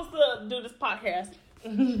 we were supposed to do this podcast.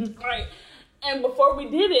 Right. And before we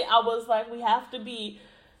did it, I was like, we have to be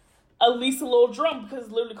at least a little drunk because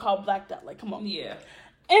it's literally called blacked out. Like, come on. Yeah.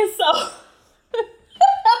 And so,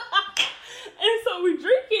 we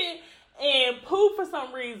drink it, and Pooh, for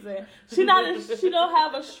some reason, she don't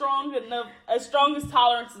have as strongest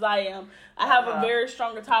tolerance as I am. I have a very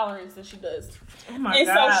stronger tolerance than she does. Oh my and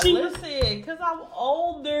God! So listen, because I'm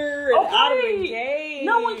older and out of the game.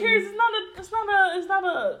 No one cares. It's not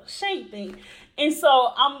a shame thing. And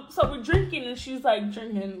so we're drinking, and she's like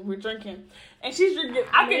we're drinking, and she's drinking.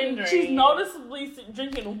 She's noticeably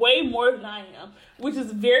drinking way more than I am, which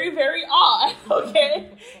is very, very odd. Okay,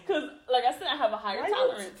 because like I said, I have a higher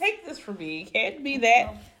tolerance. Take this from me. It can't be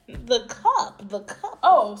that. The cup.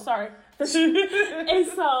 Oh, sorry. And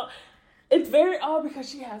so it's very odd because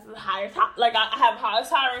she has a higher I have higher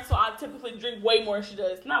tolerance, so I typically drink way more than she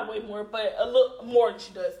does. Not way more, but a little more than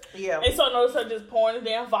she does. Yeah. And so I noticed her just pouring the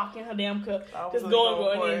damn vodka in her damn cup, just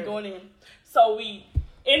going in. So we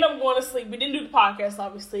end up going to sleep. We didn't do the podcast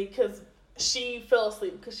obviously because she fell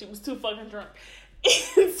asleep because she was too fucking drunk.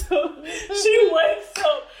 And so she wakes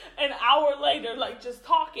up an hour later, like just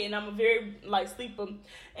talking. I'm a very sleeper,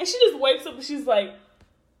 and she just wakes up and she's like,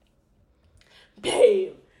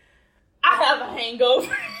 "Babe, I have a hangover."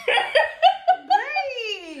 Babe,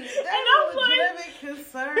 that's a legitimate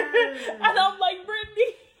concern. And I'm like,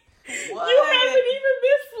 Brittany, what? You haven't even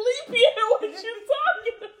been sleepy yet. What you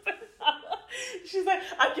talking about? She's like,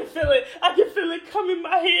 I can feel it come in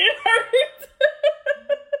my head. Hurt.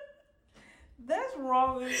 That's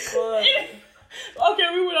wrong as fuck. Okay,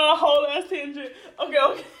 we went on a whole ass tangent.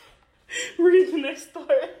 Okay. Read the next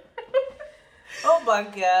story. Oh my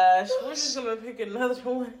gosh. We're just gonna pick another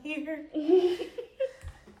one here. A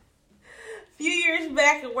few years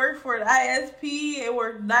back, I worked for an ISP and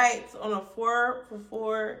worked nights on a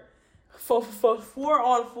 4-on-4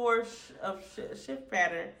 shift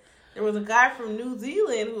pattern. There was a guy from New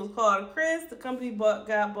Zealand who was called Chris. The company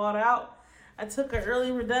got bought out. I took an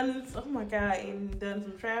early redundance. Oh my God, and done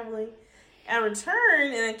some traveling. I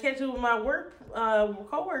returned and I catch up with my work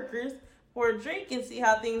coworkers for a drink and see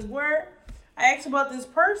how things were. I asked about this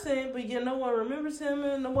person, but no one remembers him,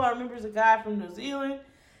 and no one remembers a guy from New Zealand.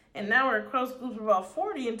 And now we're a close group of about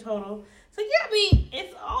 40 in total. So yeah, I mean,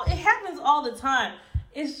 it happens all the time.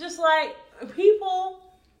 It's just like people,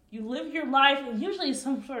 you live your life, and usually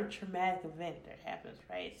some sort of traumatic event that happens,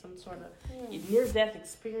 right? Some sort of near-death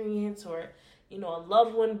experience, or a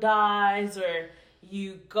loved one dies, or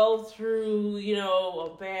you go through, a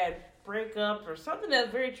bad breakup, or something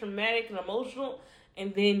that's very traumatic and emotional,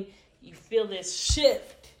 and then you feel this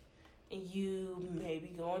shift and you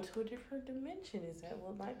maybe go into a different dimension. Is that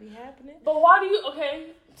what might be happening? But why do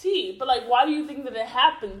you, but like, why do you think that it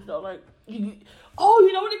happens though? Like, you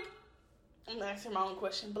know what? I'm asking my own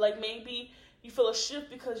question, but like maybe you feel a shift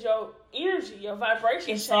because your energy, your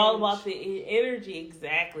vibration It's all about the energy,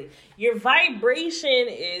 exactly. Your vibration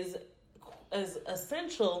is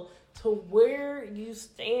essential to where you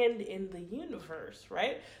stand in the universe,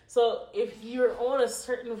 right? So if you're on a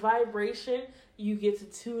certain vibration, you get to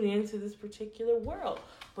tune into this particular world.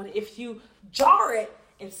 But if you jar it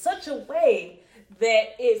in such a way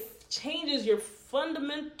that it changes your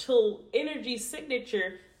fundamental energy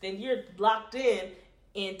signature, then you're locked in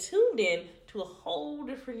and tuned in to a whole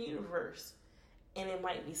different universe. And it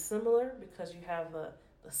might be similar because you have the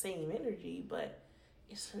same energy, but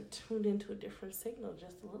it's tuned into a different signal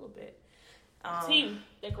just a little bit.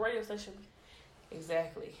 Like a radio station.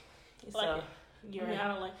 Exactly. I like it. I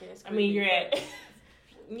don't like it. You're at,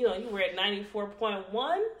 you were at 94.1.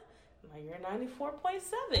 Now you're at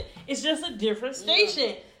 94.7. It's just a different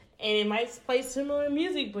station. And it might play similar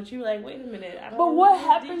music, but you're like, wait a minute. But what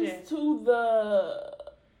happens to the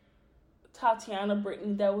Tatiana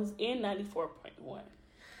Britton that was in 94.1?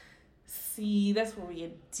 See, that's where we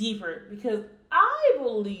get deeper. Because I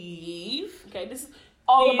believe... Okay, this is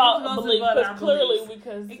all about belief.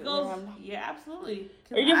 Because it goes... Yeah, absolutely.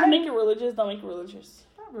 Are you going to make it religious? Don't make it religious.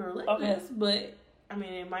 Not religious, but... I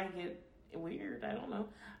mean, it might get weird. I don't know.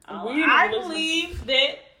 I believe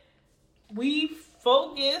that we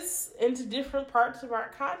focus into different parts of our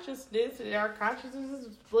consciousness, and our consciousness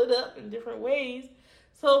is split up in different ways.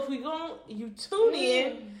 So if you tune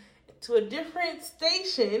in to a different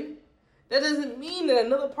station, that doesn't mean that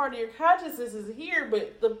another part of your consciousness is here,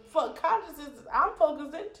 but the consciousness I'm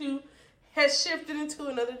focused into has shifted into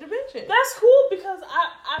another dimension. That's cool because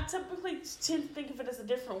I typically tend to think of it as a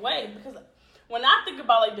different way, because when I think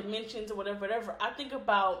about like dimensions or whatever, I think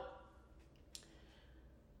about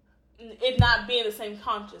it not being the same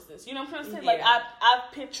consciousness. You know what I'm saying? Yeah. Like I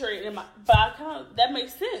picture it in my, but that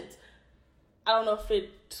makes sense. I don't know if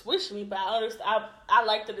it switched me, but I understand. I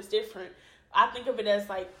like that it's different. I think of it as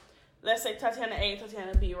like, let's say Tatiana A and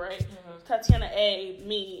Tatiana B, right? Mm-hmm. Tatiana A,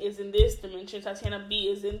 me, is in this dimension. Tatiana B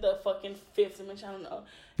is in the fucking fifth dimension. I don't know.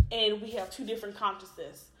 And we have two different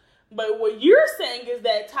consciousness. But what you're saying is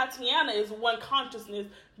that Tatiana is one consciousness,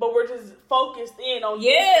 but we're just focused in on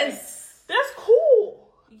yes. That's cool.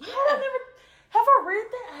 Yeah. Have I read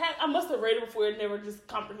that? I must have read it before and never just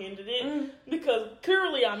comprehended it. Because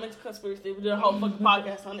clearly I'm into conspiracy. We did a whole fucking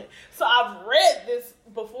podcast on it. So I've read this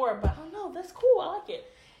before, but I don't know. That's cool. I like it.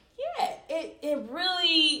 Yeah. It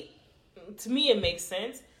really, to me, it makes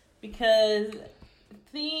sense. Because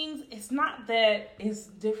it's not that it's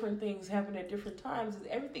different things happen at different times. It's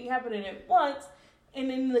everything happening at once. And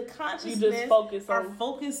then the consciousness you just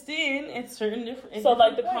focused in at certain different. So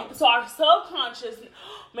like so our subconscious,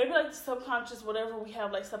 maybe like the subconscious, whatever we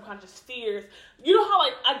have, like subconscious fears. You know how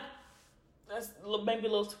like that's maybe a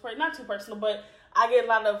little not too personal, but I get a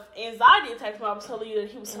lot of anxiety attacks. When I was telling you that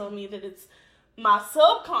he was telling me that it's my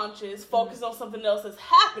subconscious focused on something else that's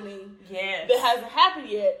happening. Yes. That hasn't happened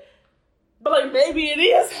yet. But like maybe it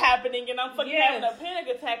is happening and I'm fucking having a panic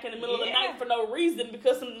attack in the middle of the night for no reason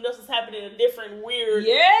because something else is happening in a different weird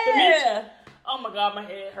dimension. Oh my God, my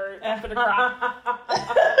head hurts. I'm gonna cry.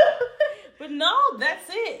 But no, that's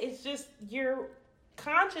it. It's just your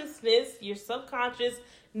consciousness, your subconscious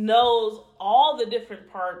knows all the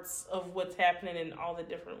different parts of what's happening in all the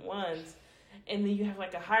different ones. And then you have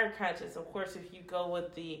like a higher conscious. Of course, if you go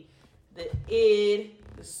with the id,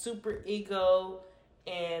 the super ego,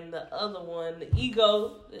 and the other one, the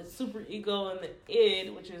ego, the super ego, and the id,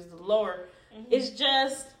 which is the lower. Mm-hmm. It's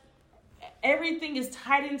just everything is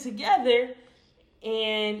tied in together,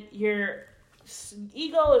 and your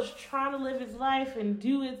ego is trying to live its life and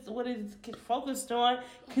do what it's focused on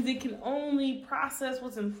because it can only process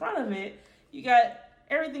what's in front of it. You got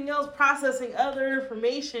everything else processing other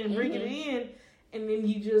information, bringing it in, and then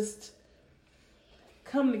you just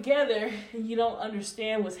come together and you don't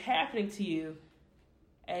understand what's happening to you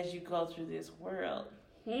as you go through this world.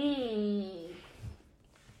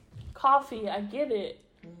 Coffee, I get it.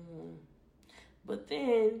 But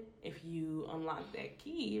then, if you unlock that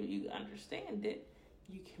key, if you understand it,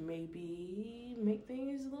 you can maybe make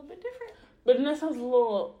things a little bit different. But then that sounds a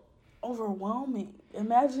little overwhelming.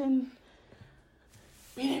 Imagine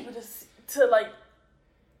being able to like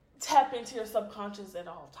tap into your subconscious at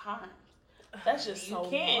all times. That's just so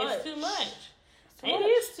much. It's too much. It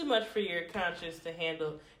is too much for your conscious to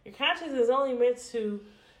handle. Your conscious is only meant to,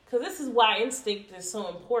 because this is why instinct is so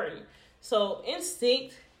important. So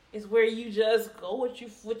instinct is where you just go what you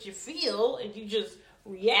feel and you just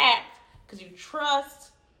react.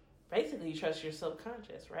 Because you trust your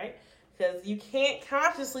subconscious, right? Because you can't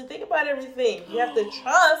consciously think about everything. You have to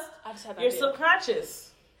trust your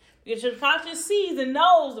subconscious. Your subconscious sees and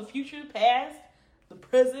knows the future, the past, the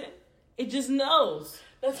present. It just knows.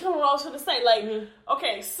 That's kind of what I was going to say. Like,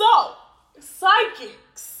 okay, so,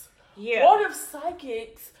 psychics. Yeah. What if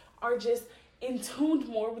psychics are just in tune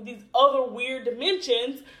more with these other weird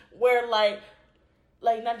dimensions where, like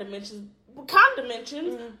not dimensions, but kind of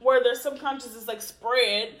dimensions, where their subconscious is, like,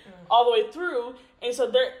 spread all the way through, and so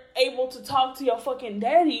they're able to talk to your fucking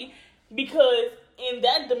daddy because in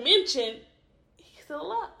that dimension, he's still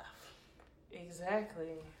alive.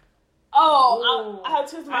 Exactly. Oh, I had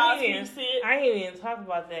to my eyes. Can you see it? I ain't even talk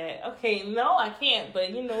about that. Okay, no, I can't. But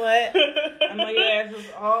you know what? I know your ass is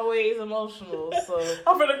always emotional, so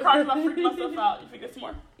I'm gonna cry and I freak myself out. You think it's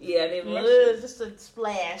more? Yeah, they love just a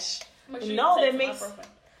splash. No, that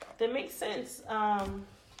makes sense.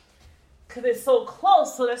 Because it's so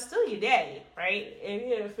close, so that's still your daddy, right? And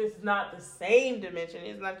if it's not the same dimension,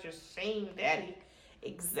 it's not your same daddy.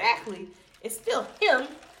 Exactly, it's still him.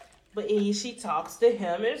 But she talks to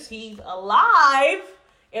him if he's alive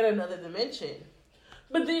in another dimension.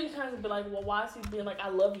 But then it kind of be like, well, why is he being like, I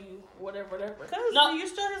love you, whatever. Because you're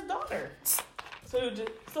still his daughter.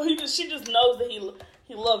 She just knows that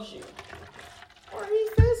he loves you. Or he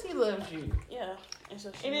says he loves you. Yeah. And so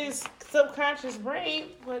in his subconscious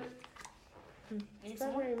brain, but it's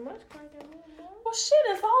not very much. Well, shit,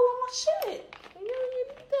 it's all on my shit. You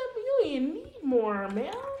need that, but you ain't need more,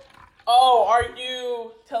 man. Oh, are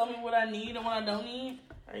you telling me what I need and what I don't need?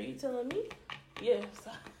 Are you telling me? Yes.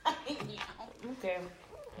 Okay.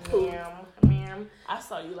 Ma'am. I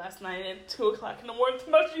saw you last night at 2:00 in the morning. Too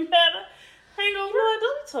much you had a hangover. No,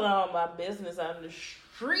 don't be telling all my business out in the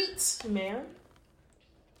streets, ma'am.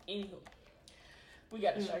 Anywho, we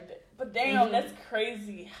got distracted. But damn, that's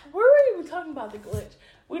crazy. Where were we talking about the glitch?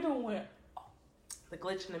 We don't went. The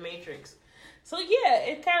glitch in the Matrix. So yeah,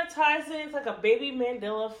 it kind of ties in. It's like a baby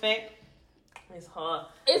Mandela effect. It's hard.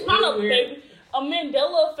 It's not a baby. A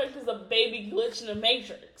Mandela effect is a baby glitch in the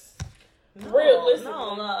Matrix. Realistically.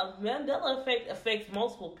 No. Mandela effect affects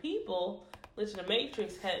multiple people. Glitch in the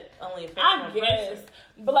Matrix only affects one person.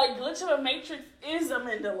 But like glitch in the Matrix is a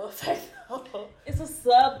Mandela effect. It's a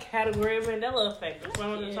subcategory of Mandela effect. That's why I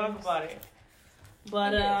want to talk about it.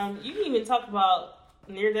 But you can even talk about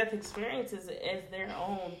near-death experiences as their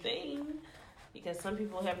own thing. Because some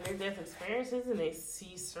people have near-death experiences and they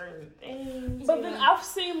see certain things. But then I've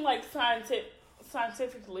seen, like,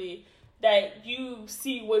 scientifically that you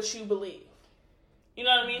see what you believe. You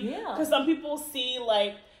know what I mean? Yeah. Because some people see,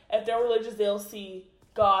 like, if they're religious, they'll see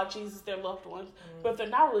God, Jesus, their loved ones. But if they're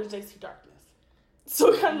not religious, they see darkness.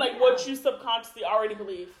 So kind of like what you subconsciously already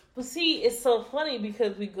believe. But see, it's so funny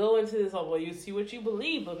because we go into this, well, you see what you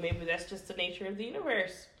believe, but maybe that's just the nature of the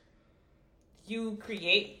universe. You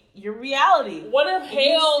create your reality. What if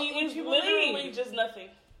hell is literally just nothing?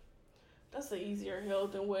 That's an easier hell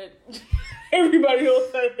than what everybody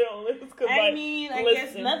else say hell is. I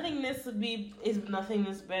guess nothingness is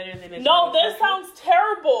nothingness better than it. No, that sounds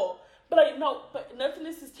terrible. But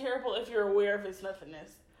nothingness is terrible if you're aware of its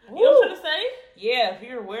nothingness. You know what I'm trying to say? Yeah, if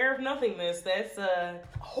you're aware of nothingness, that's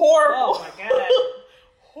horrible. Oh my god.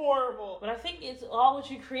 Horrible. But I think it's all what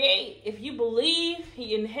you create. If you believe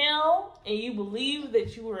in hell and you believe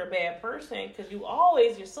that you were a bad person, because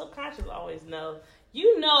your subconscious always knows.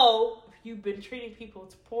 You know if you've been treating people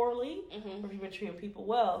poorly, or if you've been treating people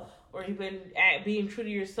well, or you've been being true to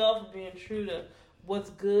yourself, or being true to what's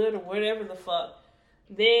good, or whatever the fuck,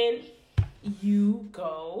 then you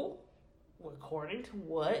go according to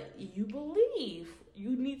what you believe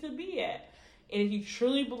you need to be at. And if you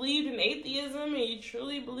truly believed in atheism and you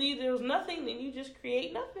truly believe there was nothing, then you just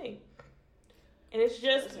create nothing. And it's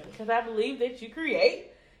just because I believe that you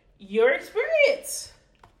create your experience.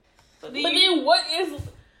 Then what is...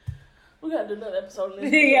 We got to do another episode on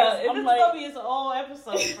this. Yeah, it's going to be its whole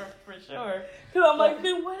episode for sure. Because I'm like,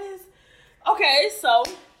 then what is... Okay, so...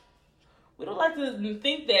 We don't like to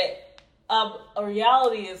think that a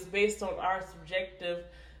reality is based on our subjective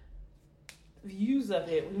views of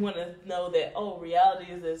it. We want to know that,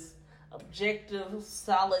 reality is this objective,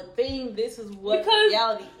 solid thing. This is what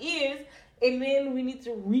reality is. And then we need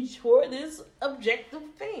to reach for this objective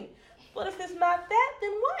thing. But if it's not that,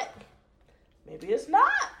 then what? Maybe it's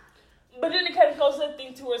not. But then it kind of goes to that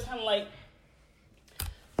thing too where it's kind of like,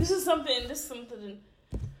 this is something that's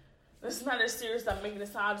not as serious as I'm making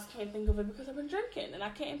it sound. I just can't think of it because I've been drinking and I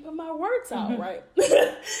can't put my words out right.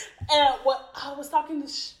 And what I was talking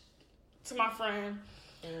to my friend,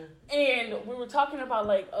 and we were talking about,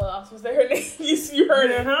 like, I was supposed to say her name. You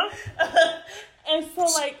heard it, huh? And so,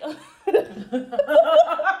 like, And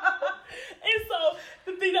so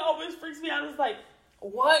the thing that always freaks me out is like,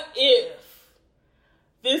 what if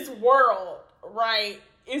this world, right,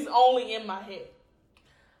 is only in my head?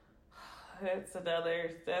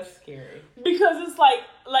 That's scary. Because it's like,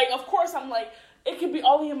 of course I'm like, it could be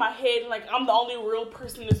only in my head, like, I'm the only real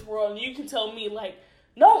person in this world, and you can tell me, like,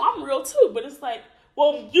 no, I'm real too, but it's like,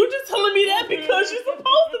 well, you just telling me that because you're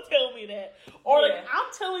supposed to tell me that. Or, like, I'm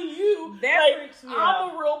telling you, that like,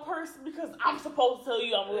 I'm a real person because I'm supposed to tell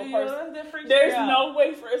you I'm a real person. There's no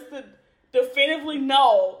way for us to definitively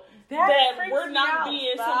know that we're not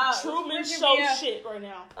being some Truman Show shit right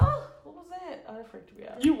now. Oh, what was that? Oh, that freaked me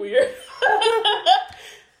out. You weird.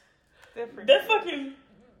 That fucking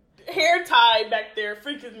hair tie back there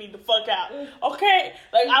freaking me the fuck out. Okay?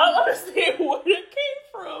 Like, I don't understand where it came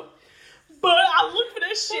from. But I looked for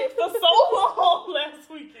that shit for so long last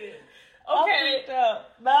weekend. Okay.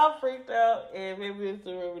 Now I'm freaked out. And maybe it's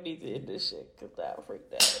the room we need to end this shit. Because now I'm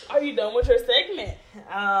freaked out. Are you done with your segment?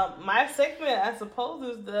 My segment, I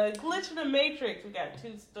suppose, is the glitch in the Matrix. We got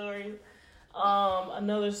 2 stories.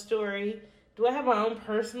 Another story. Do I have my own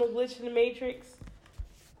personal glitch in the Matrix?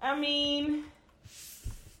 I mean,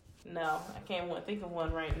 no. I can't think of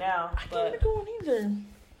one right now. I can't think of one either.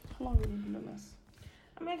 How long have you been doing this?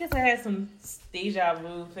 I mean, I guess I had some deja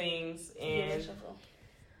vu things,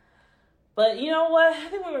 but you know what? I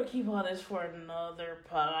think we're gonna keep all this for another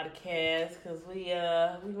podcast because we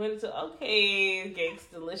went into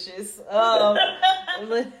Gangstalicious.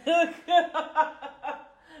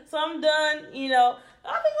 So I'm done. You know,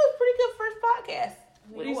 I think it was a pretty good first podcast.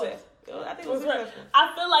 What do you say? I think it was successful.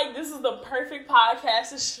 I feel like this is the perfect podcast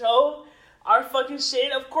to show our fucking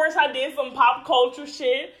shit. Of course, I did some pop culture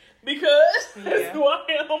shit. Because it's who I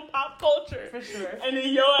am on pop culture. For sure. And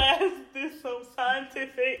then your ass did some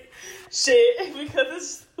scientific shit because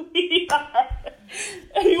it's who we are.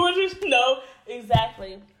 And you want you to know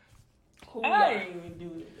exactly who we are. I didn't even do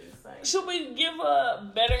this. Should we give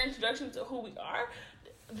a better introduction to who we are?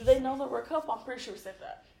 Do they know that we're a couple? I'm pretty sure we said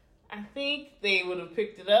that. I think they would have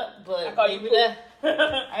picked it up, but maybe not.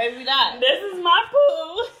 Maybe not. This is my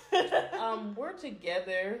poo. We're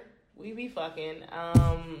together. We be fucking.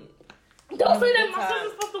 Don't say that. My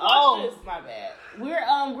sister's supposed to watch this. Oh, my bad.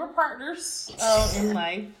 We're partners in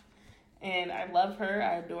life, and I love her.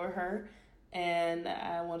 I adore her, and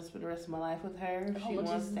I want to spend the rest of my life with her. If she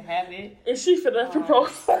wants to have it. Is she finna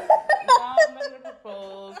propose? No, I'm not gonna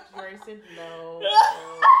propose. She already said no. So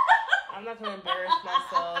I'm not gonna embarrass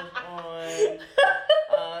myself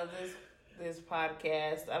on this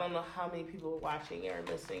podcast. I don't know how many people are watching or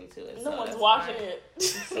listening to it. No one's watching it.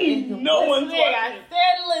 No one's watching it. I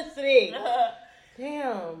said listening.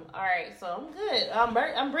 Damn. All right, so I'm good.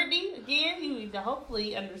 I'm Brittany again. You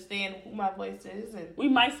hopefully understand who my voice is, and we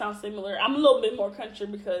might sound similar. I'm a little bit more country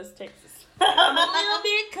because Texas. I'm a little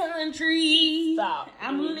bit country. Stop.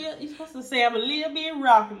 You're supposed to say I'm a little bit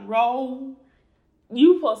rock and roll.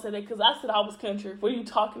 You supposed to say that because I said I was country. What are you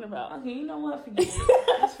talking about? Okay, you know what? Forget it.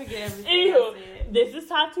 Let's forget everything. Anywho, this is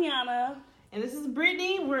Tatiana. And this is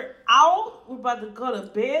Brittany. We're out. We're about to go to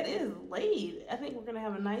bed. It is late. I think we're going to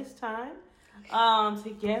have a nice time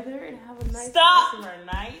together and have a nice rest of our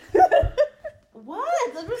night.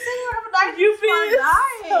 What? We're saying we're having a nice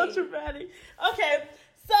night. So dramatic. Okay,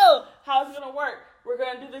 so how's it going to work? We're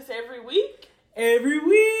going to do this every week. Every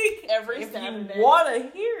Saturday. If you want to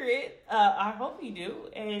hear it, I hope you do,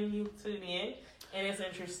 and you tune in, and it's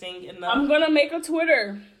interesting enough. I'm gonna make a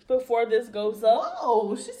Twitter before this goes up.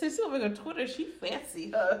 Whoa, she said she'll make a Twitter. She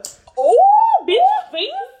fancy. Oh, bitch, fancy.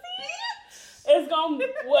 It's gonna be,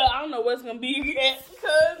 well, I don't know what it's gonna be because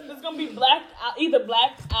it's gonna be either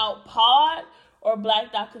Blacked Out Pod or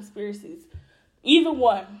Blacked Out Conspiracies. Either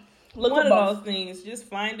one. Look one of those things. Just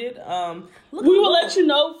find it. We will let you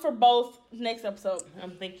know for both next episode. I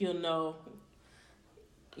think you'll know.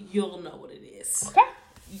 You'll know what it is. Okay.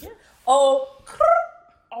 Yeah.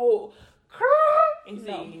 You see,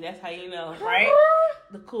 know. that's how you know, right?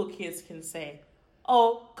 The cool kids can say,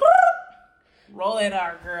 roll it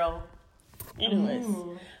out, girl. Anyways.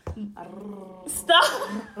 Stop.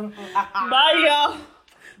 Bye, y'all.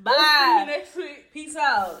 Bye. We'll see you next week. Peace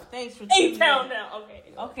out. Thanks for tuning in. A-Town now.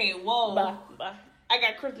 Okay, whoa. Bye. I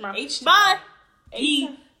got Christmas. H. Bye.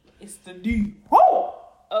 D. It's the D.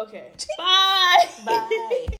 Okay. Bye. Bye.